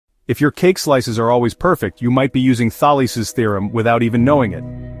If your cake slices are always perfect, you might be using Thales' theorem without even knowing it.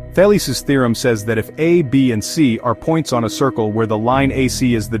 Thales' theorem says that if A, B, and C are points on a circle where the line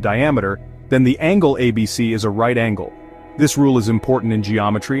AC is the diameter, then the angle ABC is a right angle. This rule is important in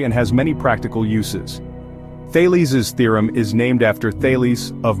geometry and has many practical uses. Thales' theorem is named after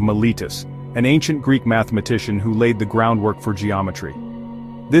Thales of Miletus, an ancient Greek mathematician who laid the groundwork for geometry.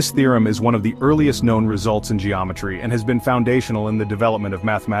 This theorem is one of the earliest known results in geometry and has been foundational in the development of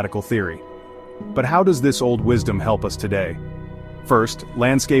mathematical theory. But how does this old wisdom help us today? First,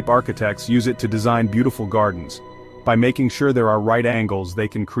 landscape architects use it to design beautiful gardens. By making sure there are right angles, they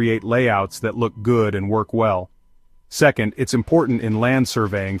can create layouts that look good and work well. Second, it's important in land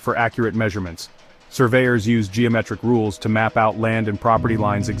surveying for accurate measurements. Surveyors use geometric rules to map out land and property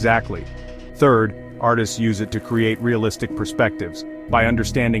lines exactly. Third, artists use it to create realistic perspectives. By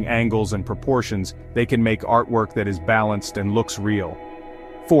understanding angles and proportions, they can make artwork that is balanced and looks real.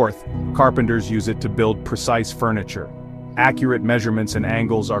 Fourth, carpenters use it to build precise furniture. Accurate measurements and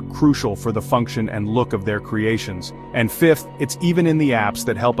angles are crucial for the function and look of their creations. And fifth, it's even in the apps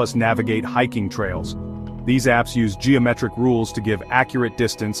that help us navigate hiking trails. These apps use geometric rules to give accurate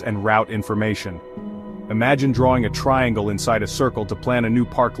distance and route information. Imagine drawing a triangle inside a circle to plan a new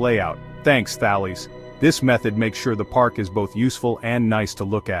park layout. Thanks, Thales. This method makes sure the park is both useful and nice to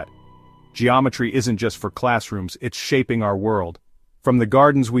look at. Geometry isn't just for classrooms, it's shaping our world. From the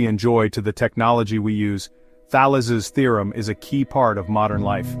gardens we enjoy to the technology we use, Thales' theorem is a key part of modern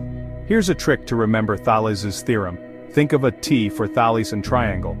life. Here's a trick to remember Thales' theorem. Think of a T for Thales and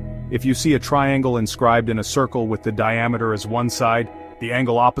triangle. If you see a triangle inscribed in a circle with the diameter as one side, the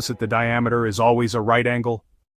angle opposite the diameter is always a right angle.